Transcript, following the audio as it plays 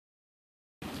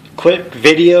Quick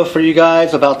video for you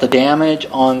guys about the damage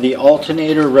on the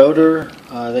alternator rotor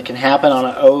that can happen on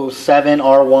an 07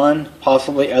 R1,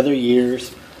 possibly other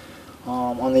years.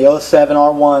 On the 07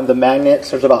 R1, the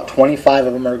magnets, there's about 25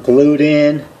 of them are glued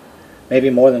in, maybe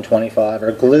more than 25,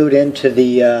 are glued into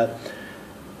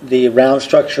the round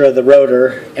structure of the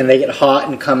rotor, and they get hot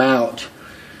and come out.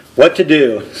 What to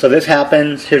do? So this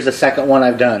happens, here's the second one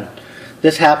I've done.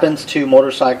 This happens to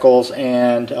motorcycles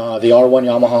and the R1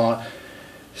 Yamaha.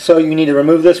 So you need to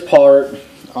remove this part.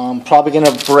 Probably going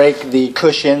to break the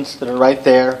cushions that are right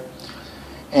there.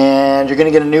 And you're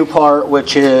going to get a new part,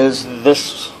 which is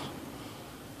this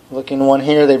looking one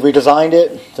here. They've redesigned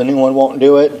it. The new one won't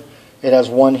do it. It has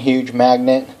one huge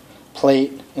magnet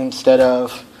plate instead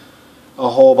of a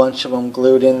whole bunch of them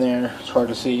glued in there. It's hard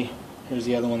to see. Here's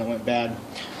the other one that went bad.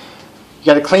 You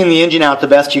got to clean the engine out the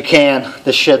best you can.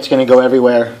 This shit's going to go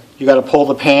everywhere. You got to pull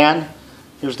the pan.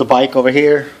 Here's the bike over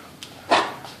here.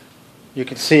 You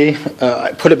can see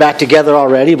I put it back together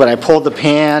already, but I pulled the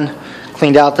pan,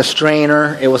 cleaned out the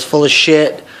strainer. It was full of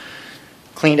shit.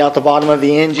 Cleaned out the bottom of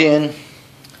the engine.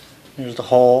 Here's the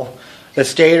hole. The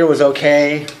stator was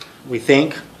okay, we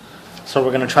think. So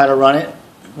we're going to try to run it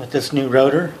with this new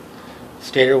rotor. The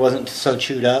stator wasn't so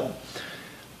chewed up.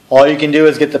 All you can do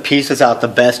is get the pieces out the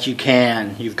best you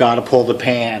can. You've got to pull the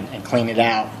pan and clean it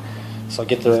out. So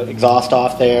get the exhaust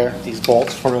off there. These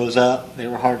bolts froze up. They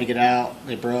were hard to get out.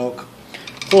 They broke.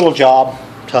 It's a little job,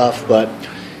 tough, but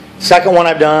second one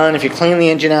I've done, if you clean the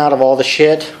engine out of all the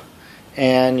shit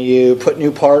and you put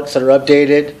new parts that are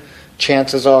updated,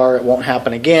 chances are it won't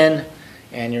happen again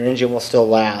and your engine will still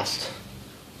last.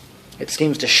 It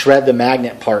seems to shred the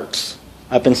magnet parts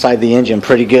up inside the engine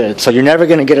pretty good. So you're never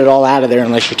going to get it all out of there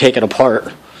unless you take it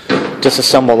apart.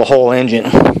 Disassemble the whole engine.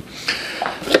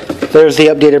 There's the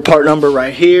updated part number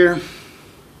right here.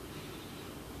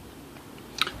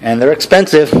 And they're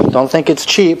expensive. Don't think it's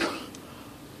cheap.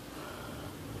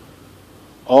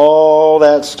 All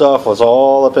that stuff was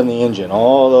all up in the engine.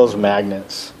 All those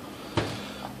magnets.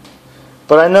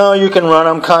 But I know you can run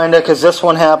them kinda, because this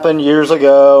one happened years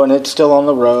ago and it's still on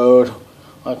the road.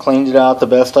 I cleaned it out the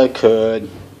best I could.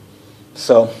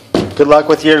 So, good luck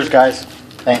with yours, guys.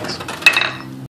 Thanks.